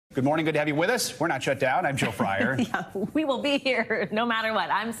Good morning. Good to have you with us. We're not shut down. I'm Joe Fryer. Yeah, we will be here no matter what.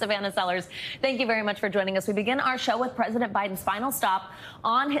 I'm Savannah Sellers. Thank you very much for joining us. We begin our show with President Biden's final stop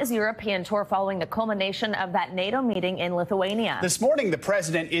on his European tour following the culmination of that NATO meeting in Lithuania. This morning, the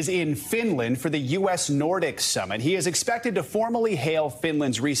president is in Finland for the U.S. Nordic summit. He is expected to formally hail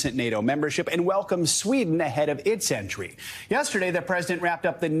Finland's recent NATO membership and welcome Sweden ahead of its entry. Yesterday, the president wrapped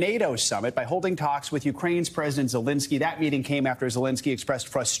up the NATO summit by holding talks with Ukraine's President Zelensky. That meeting came after Zelensky expressed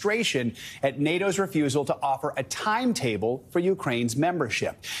frustration at NATO's refusal to offer a timetable for Ukraine's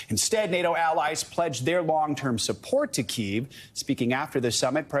membership. Instead, NATO allies pledged their long-term support to Kyiv. Speaking after the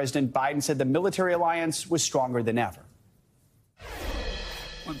summit, President Biden said the military alliance was stronger than ever.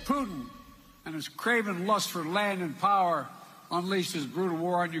 When Putin and his craven lust for land and power unleashed his brutal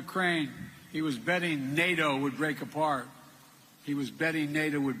war on Ukraine, he was betting NATO would break apart. He was betting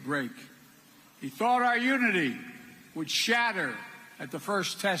NATO would break. He thought our unity would shatter at the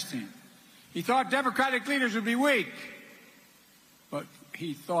first testing. He thought democratic leaders would be weak, but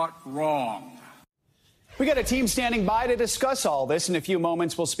he thought wrong. We got a team standing by to discuss all this. In a few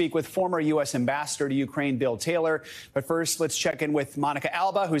moments, we'll speak with former U.S. Ambassador to Ukraine, Bill Taylor. But first, let's check in with Monica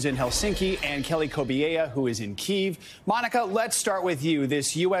Alba, who's in Helsinki, and Kelly Kobiea, who is in Kyiv. Monica, let's start with you.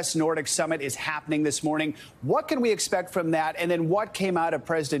 This U.S. Nordic summit is happening this morning. What can we expect from that? And then what came out of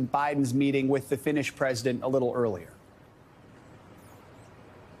President Biden's meeting with the Finnish president a little earlier?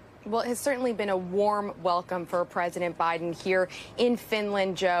 Well, it has certainly been a warm welcome for President Biden here in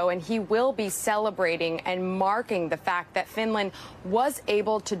Finland, Joe, and he will be celebrating and marking the fact that Finland was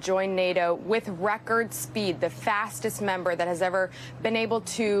able to join NATO with record speed, the fastest member that has ever been able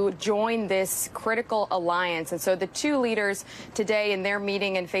to join this critical alliance. And so the two leaders today in their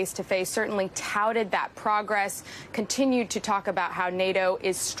meeting and face-to-face certainly touted that progress, continued to talk about how NATO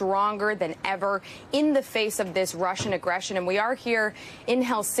is stronger than ever in the face of this Russian aggression. And we are here in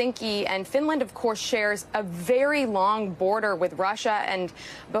Helsinki. And Finland, of course, shares a very long border with Russia, and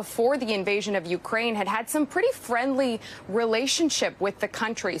before the invasion of Ukraine had some pretty friendly relationship with the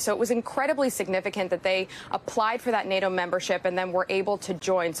country. So it was incredibly significant that they applied for that NATO membership and then were able to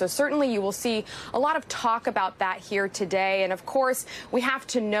join. So certainly you will see a lot of talk about that here today. And of course, we have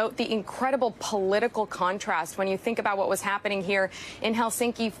to note the incredible political contrast when you think about what was happening here in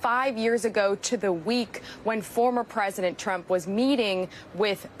Helsinki 5 years ago to the week when former President Trump was meeting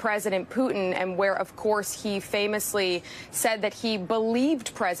with President Putin, and where, of course, he famously said that he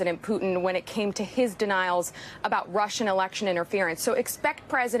believed President Putin when it came to his denials about Russian election interference. So expect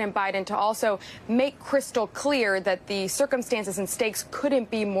President Biden to also make crystal clear that the circumstances and stakes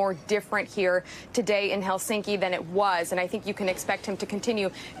couldn't be more different here today in Helsinki than it was. And I think you can expect him to continue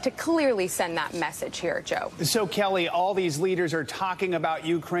to clearly send that message here, Joe. So, Kelly, all these leaders are talking about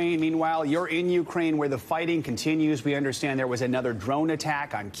Ukraine. Meanwhile, you're in Ukraine where the fighting continues. We understand there was another drone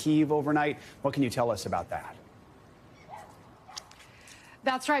attack on Kyiv overnight. What can you tell us about that?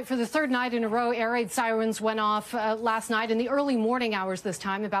 That's right. For the third night in a row, air raid sirens went off last night in the early morning hours this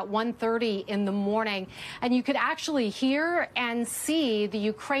time, about 1:30 in the morning. And you could actually hear and see the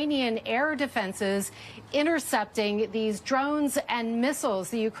Ukrainian air defenses intercepting these drones and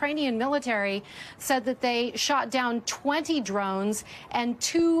missiles. The Ukrainian military said that they shot down 20 drones and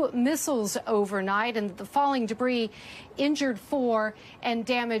 2 missiles overnight, and the falling debris injured 4 and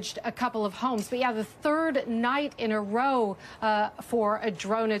damaged a couple of homes. But yeah, the third night in a row for a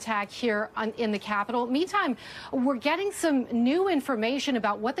drone attack here in the capital. Meantime, we're getting some new information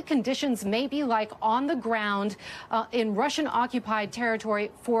about what the conditions may be like on the ground in Russian-occupied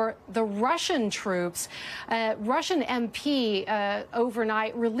territory for the Russian troops. Russian MP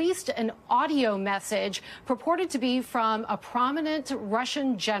overnight released an audio message purported to be from a prominent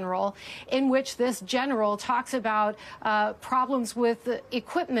Russian general, in which this general talks about problems with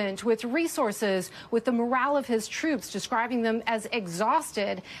equipment, with resources, with the morale of his troops, describing them as exhausted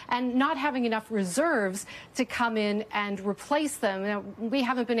and not having enough reserves to come in and replace them. Now, we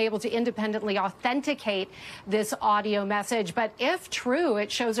haven't been able to independently authenticate this audio message, but if true,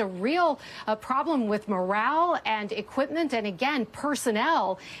 it shows a real problem with morale and equipment and, again,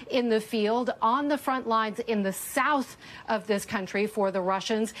 personnel in the field on the front lines in the south of this country for the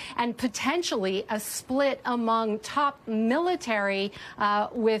Russians, and potentially a split among top military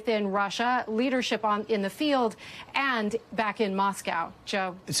within Russia, leadership in the field and back in Moscow.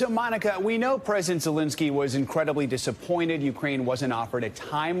 Joe. So, Monica, we know President Zelensky was incredibly disappointed Ukraine wasn't offered a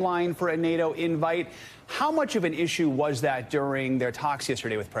timeline for a NATO invite. How much of an issue was that during their talks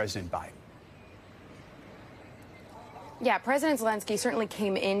yesterday with President Biden? Yeah, President Zelensky certainly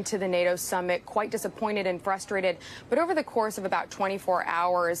came into the NATO summit quite disappointed and frustrated. But over the course of about 24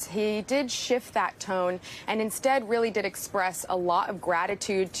 hours, he did shift that tone and instead really did express a lot of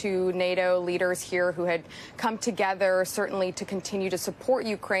gratitude to NATO leaders here who had come together certainly to continue to support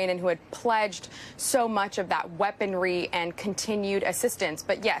Ukraine and who had pledged so much of that weaponry and continued assistance.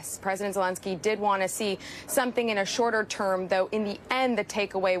 But yes, President Zelensky did want to see something in a shorter term, though in the end, the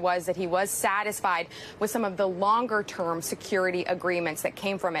takeaway was that he was satisfied with some of the longer term security agreements that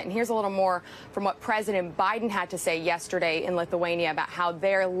came from it. And here's a little more from what President Biden had to say yesterday in Lithuania about how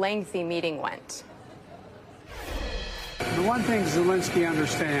their lengthy meeting went. The one thing Zelensky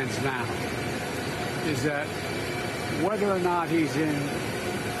understands now is that whether or not he's in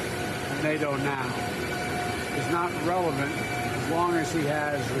NATO now is not relevant as long as he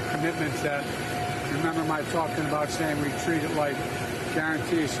has the commitments that, remember my talking about saying we treat it like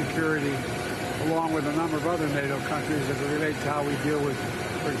guarantee security along with a number of other NATO countries as it relates to how we deal with,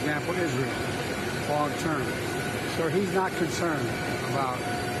 for example, Israel, long term. So he's not concerned about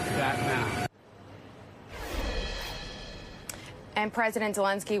that now. And President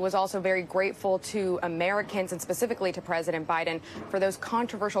Zelensky was also very grateful to Americans and specifically to President Biden for those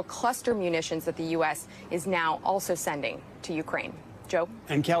controversial cluster munitions that the U.S. is now also sending to Ukraine. Joe?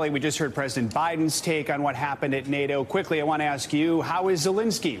 And Kelly, we just heard President Biden's take on what happened at NATO. Quickly, I want to ask you, how is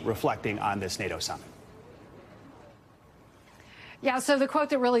Zelensky reflecting on this NATO summit? Yeah, so the quote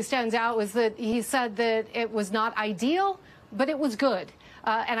that really stands out was that he said that it was not ideal, but it was good.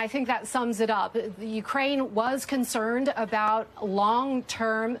 And I think that sums it up. The Ukraine was concerned about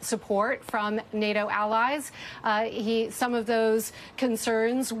long-term support from NATO allies. Some of those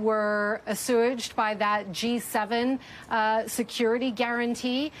concerns were assuaged by that G7 security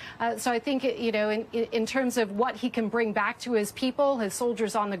guarantee. So I think, in terms of what he can bring back to his people, his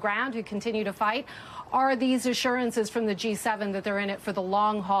soldiers on the ground who continue to fight, are these assurances from the G7 that they're in it for the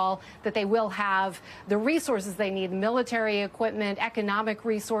long haul, that they will have the resources they need, military equipment, economic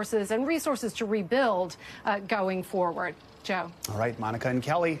resources, and resources to rebuild going forward. Joe. All right, Monica and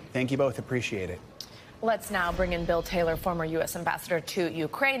Kelly, thank you both. Appreciate it. Let's now bring in Bill Taylor, former U.S. ambassador to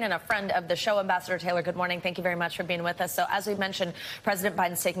Ukraine and a friend of the show. Ambassador Taylor, good morning. Thank you very much for being with us. So as we mentioned, President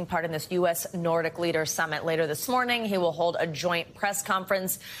Biden's taking part in this U.S. Nordic Leaders Summit later this morning. He will hold a joint press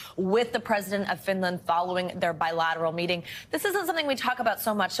conference with the president of Finland following their bilateral meeting. This isn't something we talk about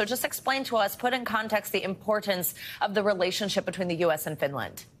so much, so just explain to us, put in context the importance of the relationship between the U.S. and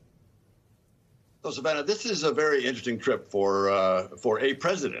Finland. So, Savannah, this is a very interesting trip for a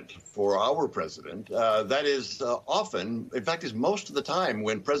president, for our president. That is often, in fact, is most of the time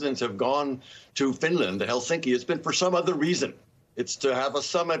when presidents have gone to Finland, to Helsinki, it's been for some other reason. It's to have a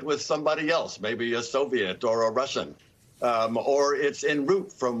summit with somebody else, maybe a Soviet or a Russian, or it's en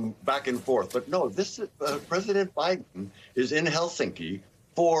route from back and forth. But no, this President Biden is in Helsinki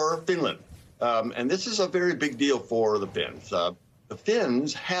for Finland. And this is a very big deal for the Finns. The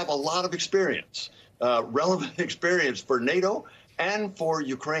Finns have a lot of experience, relevant experience for NATO and for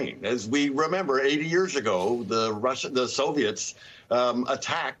Ukraine. As we remember, 80 years ago, the Soviets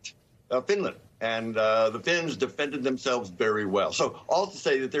attacked Finland, and the Finns defended themselves very well. So all to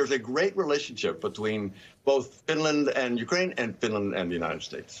say that there's a great relationship between both Finland and Ukraine and Finland and the United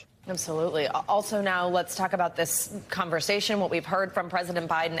States. Absolutely. Also now let's talk about this conversation, what we've heard from President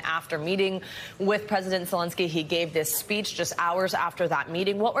Biden after meeting with President Zelensky. He gave this speech just hours after that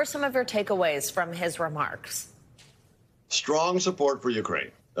meeting. What were some of your takeaways from his remarks? Strong support for Ukraine.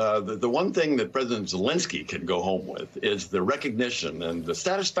 The one thing that President Zelensky can go home with is the recognition and the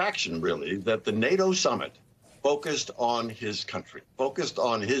satisfaction, really, that the NATO summit focused on his country, focused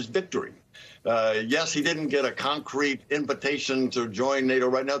on his victory. Yes, he didn't get a concrete invitation to join NATO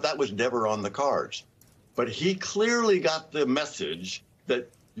right now. That was never on the cards. But he clearly got the message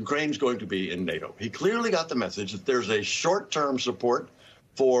that Ukraine's going to be in NATO. He clearly got the message that there's a short-term support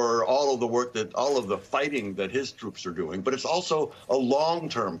for all of the work that all of the fighting that his troops are doing, but it's also a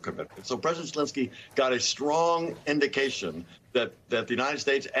long-term commitment. So President Zelensky got a strong indication that the United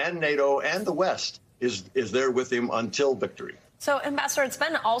States and NATO and the West is there with him until victory. So, Ambassador, it's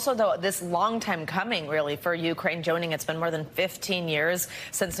been also, though, this long time coming, really, for Ukraine joining. It's been more than 15 years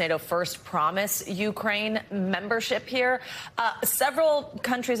since NATO first promised Ukraine membership here. Several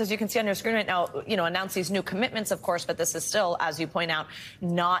countries, as you can see on your screen right now, announce these new commitments, of course, but this is still, as you point out,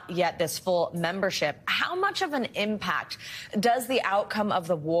 not yet this full membership. How much of an impact does the outcome of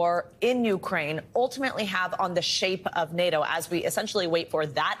the war in Ukraine ultimately have on the shape of NATO as we essentially wait for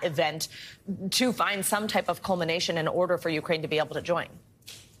that event to find some type of culmination in order for Ukraine to be able to join?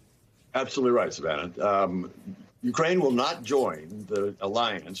 Absolutely right, Savannah. Ukraine will not join the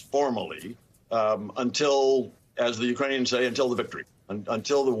alliance formally until as the Ukrainians say, until the victory,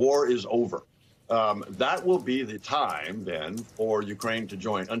 until the war is over. That will be the time then for Ukraine to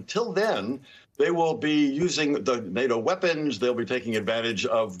join. Until then, they will be using the NATO weapons. They'll be taking advantage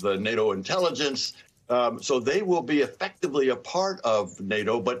of the NATO intelligence. So they will be effectively a part of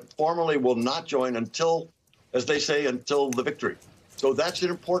NATO, but formally will not join until, as they say, until the victory. So that's an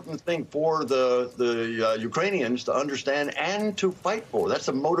important thing for the Ukrainians to understand and to fight for. That's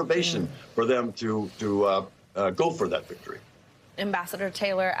a motivation for them to go for that victory. Ambassador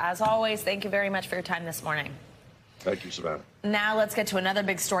Taylor, as always, thank you very much for your time this morning. Thank you, Savannah. Now let's get to another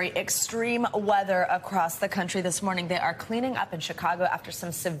big story. Extreme weather across the country this morning. They are cleaning up in Chicago after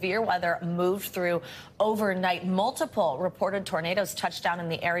some severe weather moved through overnight. Multiple reported tornadoes touched down in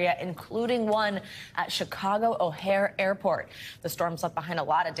the area, including one at Chicago O'Hare Airport. The storms left behind a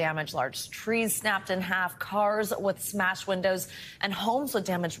lot of damage. Large trees snapped in half, cars with smashed windows, and homes with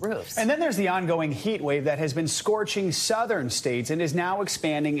damaged roofs. And then there's the ongoing heat wave that has been scorching southern states and is now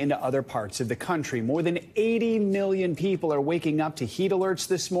expanding into other parts of the country. More than 80 million people are waking up to heat alerts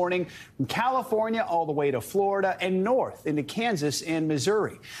this morning, from California all the way to Florida and north into Kansas and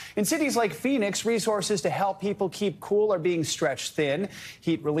Missouri. In cities like Phoenix, resources to help people keep cool are being stretched thin.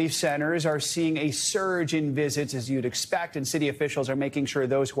 Heat relief centers are seeing a surge in visits, as you'd expect, and city officials are making sure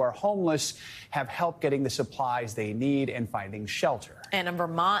those who are homeless have help getting the supplies they need and finding shelter. And in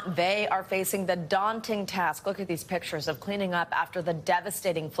Vermont, they are facing the daunting task. Look at these pictures of cleaning up after the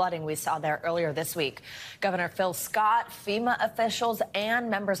devastating flooding we saw there earlier this week. Governor Phil Scott, FEMA officials, and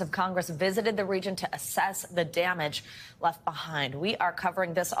members of Congress visited the region to assess the damage left behind. We are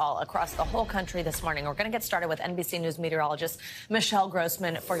covering this all across the whole country this morning. We're going to get started with NBC News meteorologist Michelle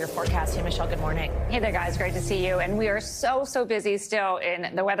Grossman for your forecast. Hey, Michelle, good morning. Hey there, guys. Great to see you. And we are so busy still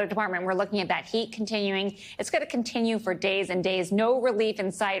in the weather department. We're looking at that heat continuing. It's going to continue for days and days. No relief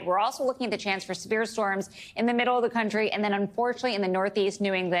in sight. We're also looking at the chance for severe storms in the middle of the country and then, unfortunately, in the Northeast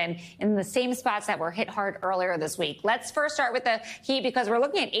New England, in the same spots that were hit hard earlier this week. Let's first start with the heat because we're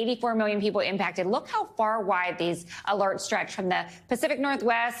looking at 84 million people impacted. Look how far wide these alerts stretch from the Pacific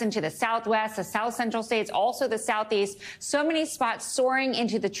Northwest into the Southwest, the South Central states, also the Southeast. So many spots soaring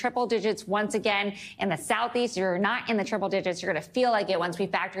into the triple digits once again. In the Southeast, you're not in the triple digits. You're going to feel like it once we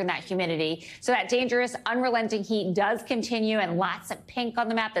factor in that humidity. So that dangerous, unrelenting heat does continue, and lots of pink on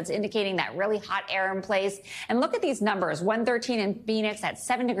the map that's indicating that really hot air in place. And look at these numbers. 113 in Phoenix at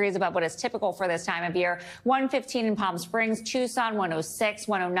 7 degrees above what is typical for this time of year. 115 in Palm Springs, Tucson, 106,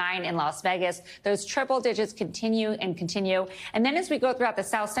 109 in Las Vegas. Those triple digits continue and continue. And then as we go throughout the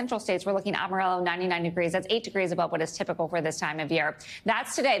South Central states, we're looking at Amarillo, 99 degrees. That's 8 degrees above what is typical for this time of year.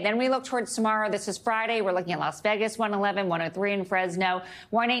 That's today. Then we look towards tomorrow. This is Friday. We're looking at Las Vegas, 111, 103 in Fresno,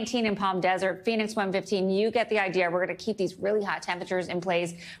 118 in Palm Desert, Phoenix, 115. You get the idea. We're going to keep these really hot temperatures in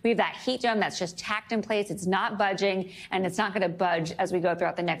place. We have that heat dome that's just tacked in place. It's not budging, and it's not going to budge as we go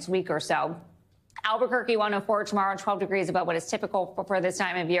throughout the next week or so. Albuquerque, 104 tomorrow, 12 degrees above what is typical for this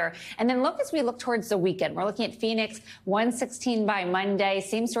time of year. And then look as we look towards the weekend. We're looking at Phoenix, 116 by Monday.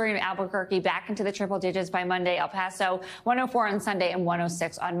 Same story in Albuquerque, back into the triple digits by Monday. El Paso, 104 on Sunday and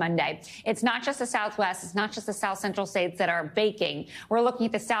 106 on Monday. It's not just the Southwest. It's not just the South Central states that are baking. We're looking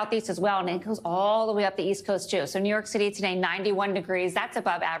at the Southeast as well, and it goes all the way up the East Coast, too. So New York City today, 91 degrees. That's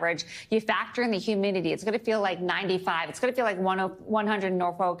above average. You factor in the humidity. It's going to feel like 95. It's going to feel like 100 in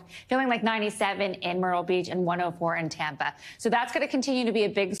Norfolk, feeling like 97 in Myrtle Beach and 104 in Tampa. So that's going to continue to be a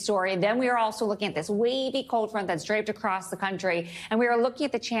big story. Then we are also looking at this wavy cold front that's draped across the country, and we are looking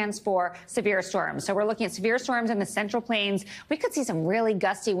at the chance for severe storms. So we're looking at severe storms in the Central Plains. We could see some really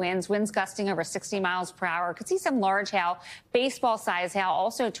gusty winds gusting over 60 miles per hour. Could see some large hail, baseball-sized hail,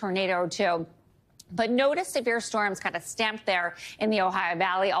 also a tornado too. But notice severe storms kind of stamped there in the Ohio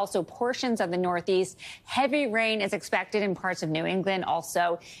Valley, also portions of the Northeast. Heavy rain is expected in parts of New England,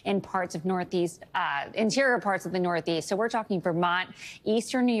 also in parts of Northeast, interior parts of the Northeast. So we're talking Vermont,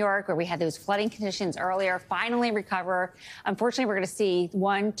 eastern New York, where we had those flooding conditions earlier, finally recover. Unfortunately, we're going to see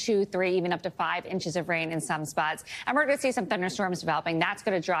 1, 2, 3, even up to 5 inches of rain in some spots. And we're going to see some thunderstorms developing. That's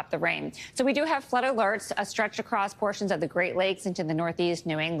going to drop the rain. So we do have flood alerts stretched across portions of the Great Lakes into the Northeast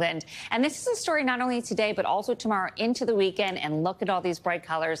New England. And this is a story not only today, but also tomorrow into the weekend. And look at all these bright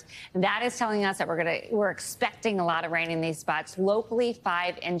colors. That is telling us that we're expecting a lot of rain in these spots, locally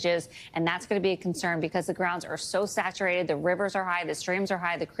 5 inches. And that's going to be a concern because the grounds are so saturated. The rivers are high, the streams are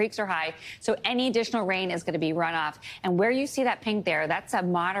high, the creeks are high. So any additional rain is going to be runoff. And where you see that pink there, that's a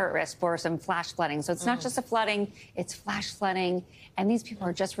moderate risk for some flash flooding. So it's not just a flooding, it's flash flooding. And these people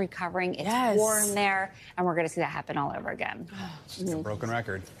are just recovering. It's warm there. And we're going to see that happen all over again. It's a broken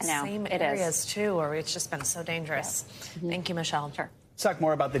record. I know. Same areas, too, where it's just been so dangerous. Thank you, Michelle. Sure. Let's talk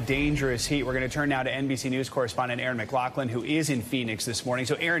more about the dangerous heat. We're going to turn now to NBC News correspondent Aaron McLaughlin, who is in Phoenix this morning.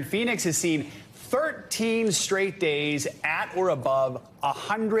 So, Aaron, Phoenix has seen 13 straight days at or above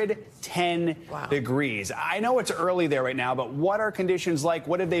 110 degrees. I know it's early there right now, but what are conditions like?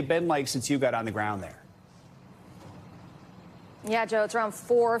 What have they been like since you got on the ground there? Yeah, Joe, it's around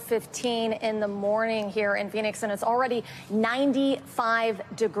 4:15 in the morning here in Phoenix, and it's already 95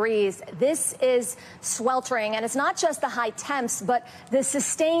 degrees. This is sweltering, and it's not just the high temps, but the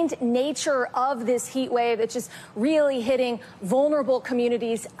sustained nature of this heat wave. It's just really hitting vulnerable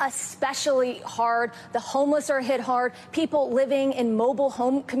communities especially hard. The homeless are hit hard. People living in mobile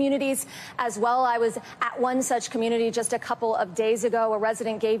home communities as well. I was at one such community just a couple of days ago. A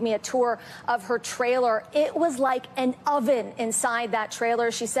resident gave me a tour of her trailer. It was like an oven inside that trailer.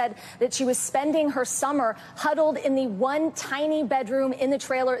 She said that she was spending her summer huddled in the one tiny bedroom in the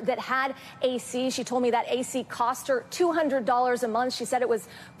trailer that had AC. She told me that AC cost her $200 a month. She said it was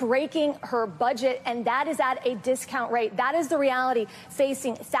breaking her budget, and that is at a discount rate. That is the reality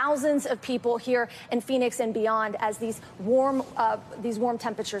facing thousands of people here in Phoenix and beyond as these warm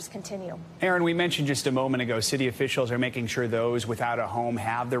temperatures continue. Aaron, we mentioned just a moment ago, city officials are making sure those without a home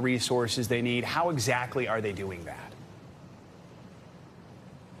have the resources they need. How exactly are they doing that?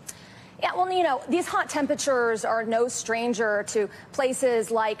 Yeah, well, you know, these hot temperatures are no stranger to places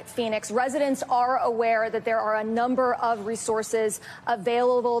like Phoenix. Residents are aware that there are a number of resources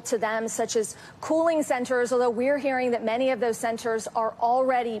available to them, such as cooling centers, although we're hearing that many of those centers are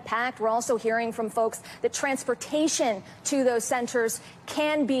already packed. We're also hearing from folks that transportation to those centers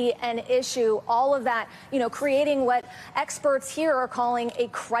can be an issue. All of that, you know, creating what experts here are calling a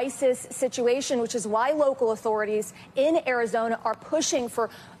crisis situation, which is why local authorities in Arizona are pushing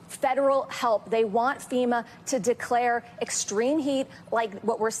for federal help. They want FEMA to declare extreme heat like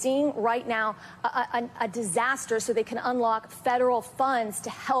what we're seeing right now a disaster, so they can unlock federal funds to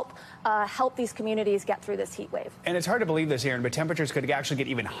help these communities get through this heat wave. And it's hard to believe this, Aaron, but temperatures could actually get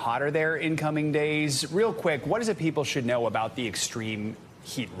even hotter there in coming days. Real quick, what is it people should know about the extreme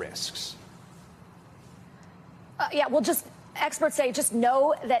heat risks? Yeah, well, experts say just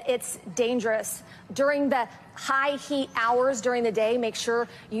know that it's dangerous. During the high heat hours during the day, make sure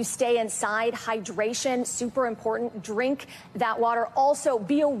you stay inside. Hydration, super important. Drink that water. Also,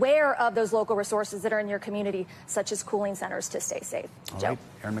 be aware of those local resources that are in your community, such as cooling centers, to stay safe. All Joe. right,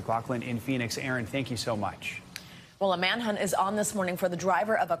 Aaron McLaughlin in Phoenix. Aaron, thank you so much. Well, a manhunt is on this morning for the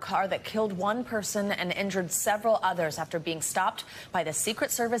driver of a car that killed one person and injured several others after being stopped by the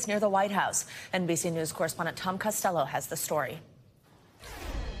Secret Service near the White House. NBC News correspondent Tom Costello has the story.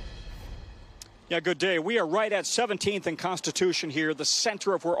 Yeah, good day. We are right at 17th and Constitution here, the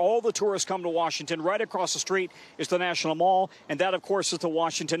center of where all the tourists come to Washington. Right across the street is the National Mall, and that, of course, is the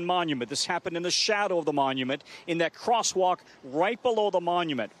Washington Monument. This happened in the shadow of the monument, in that crosswalk right below the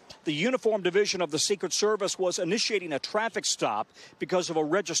monument. The Uniform Division of the Secret Service was initiating a traffic stop because of a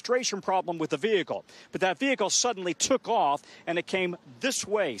registration problem with the vehicle. But that vehicle suddenly took off, and it came this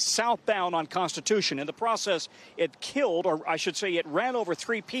way, southbound on Constitution. In the process, it killed, or I should say it ran over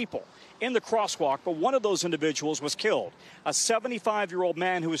 3 people in the crosswalk, but one of those individuals was killed. A 75-year-old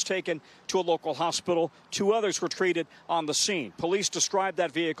man who was taken to a local hospital. 2 others were treated on the scene. Police described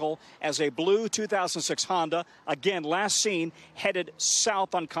that vehicle as a blue 2006 Honda, again, last seen headed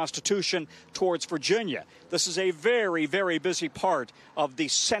south on Constitution towards Virginia. This is a very, very busy part of the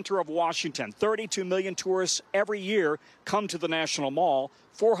center of Washington. 32 million tourists every year come to the National Mall.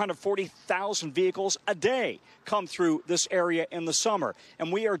 440,000 vehicles a day come through this area in the summer.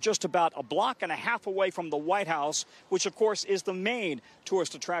 And we are just about a block and a half away from the White House, which, of course, is the main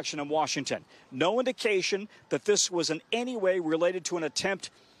tourist attraction in Washington. No indication that this was in any way related to an attempt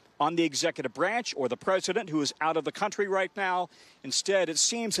on the executive branch or the president, who is out of the country right now. Instead, it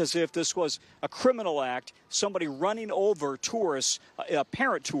seems as if this was a criminal act, somebody running over tourists,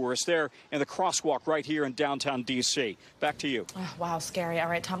 apparent tourists there in the crosswalk right here in downtown D.C. Back to you. Oh, wow, scary. All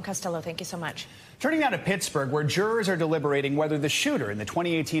right, Tom Costello, thank you so much. Turning now to Pittsburgh, where jurors are deliberating whether the shooter in the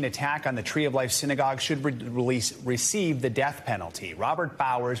 2018 attack on the Tree of Life Synagogue should receive the death penalty. Robert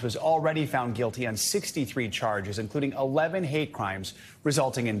Bowers was already found guilty on 63 charges, including 11 hate crimes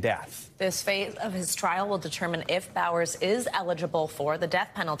resulting in death. This phase of his trial will determine if Bowers is eligible for the death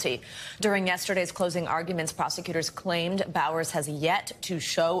penalty. During yesterday's closing arguments, prosecutors claimed Bowers has yet to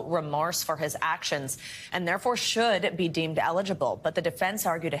show remorse for his actions and therefore should be deemed eligible. But the defense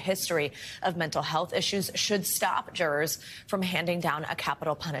argued a history of mental health issues should stop jurors from handing down a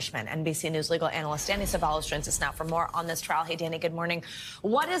capital punishment. NBC News legal analyst Danny Ceballos joins us now for more on this trial. Hey, Danny, good morning.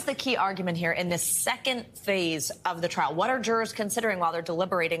 What is the key argument here in this second phase of the trial? What are jurors considering while they're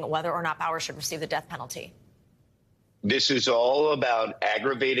deliberating whether or not Bowers should receive the death penalty? This is all about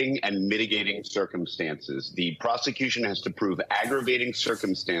aggravating and mitigating circumstances. The prosecution has to prove aggravating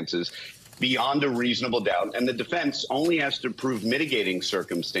circumstances beyond a reasonable doubt, and the defense only has to prove mitigating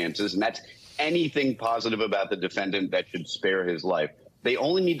circumstances, and that's anything positive about the defendant that should spare his life. They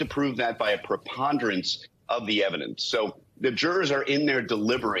only need to prove that by a preponderance of the evidence. So the jurors are in there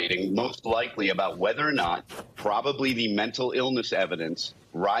deliberating, most likely about whether or not probably the mental illness evidence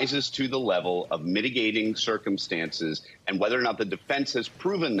rises to the level of mitigating circumstances, and whether or not the defense has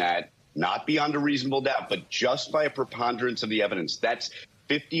proven that, not beyond a reasonable doubt, but just by a preponderance of the evidence. That's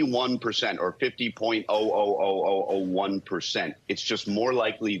 51% or 50.00001%. It's just more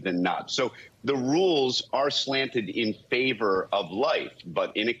likely than not. So the rules are slanted in favor of life.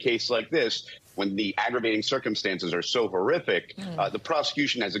 But in a case like this, when the aggravating circumstances are so horrific, the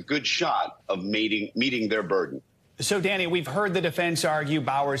prosecution has a good shot of meeting their burden. So, Danny, we've heard the defense argue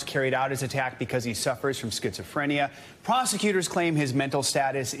Bowers carried out his attack because he suffers from schizophrenia. Prosecutors claim his mental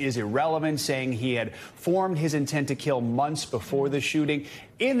status is irrelevant, saying he had formed his intent to kill months before the shooting.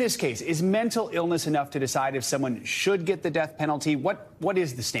 In this case, is mental illness enough to decide if someone should get the death penalty? What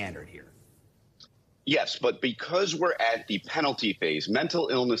is the standard here? Yes, but because we're at the penalty phase, mental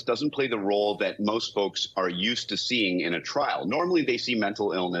illness doesn't play the role that most folks are used to seeing in a trial. Normally, they see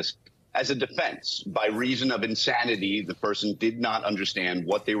mental illness as a defense. By reason of insanity, the person did not understand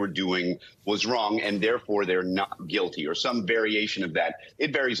what they were doing was wrong, and therefore they're not guilty, or some variation of that.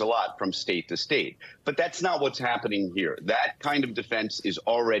 It varies a lot from state to state. But that's not what's happening here. That kind of defense is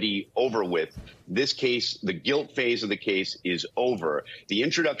already over with. This case, the guilt phase of the case is over. The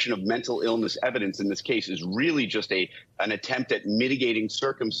introduction of mental illness evidence in this case is really just an attempt at mitigating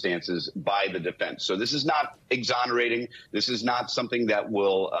circumstances by the defense. So this is not exonerating. This is not something that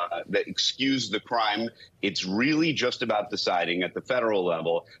will that excuse the crime. It's really just about deciding at the federal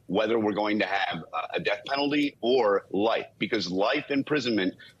level whether we're going to have a death penalty or life, because life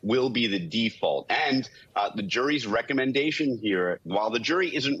imprisonment will be the default. And the jury's recommendation here, while the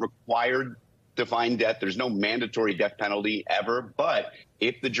jury isn't required to find death, there's no mandatory death penalty ever. But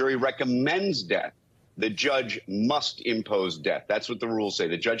if the jury recommends death, the judge must impose death. That's what the rules say.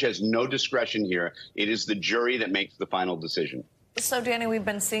 The judge has no discretion here. It is the jury that makes the final decision. So, Danny, we've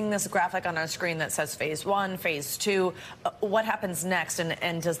been seeing this graphic on our screen that says phase 1, phase 2. What happens next,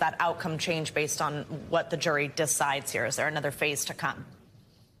 and does that outcome change based on what the jury decides here? Is there another phase to come?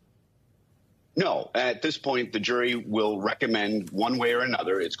 No. At this point, the jury will recommend one way or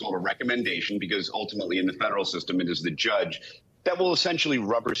another. It's called a recommendation because ultimately in the federal system, it is the judge that will essentially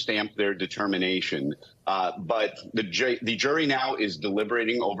rubber stamp their determination. But the jury now is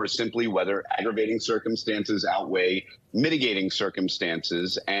deliberating over simply whether aggravating circumstances outweigh mitigating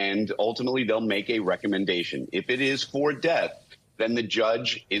circumstances, and ultimately they'll make a recommendation. If it is for death, then the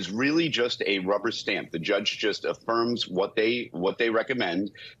judge is really just a rubber stamp. The judge just affirms what they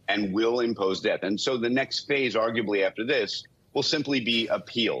recommend and will impose death. And so the next phase, arguably after this, will simply be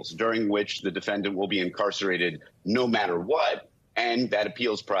appeals, during which the defendant will be incarcerated no matter what. And that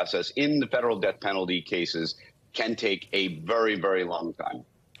appeals process in the federal death penalty cases can take a very, very long time.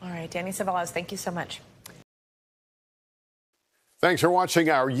 All right, Danny Cevallos, thank you so much. Thanks for watching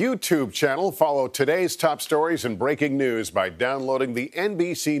our YouTube channel. Follow today's top stories and breaking news by downloading the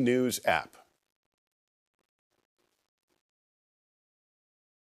NBC News app.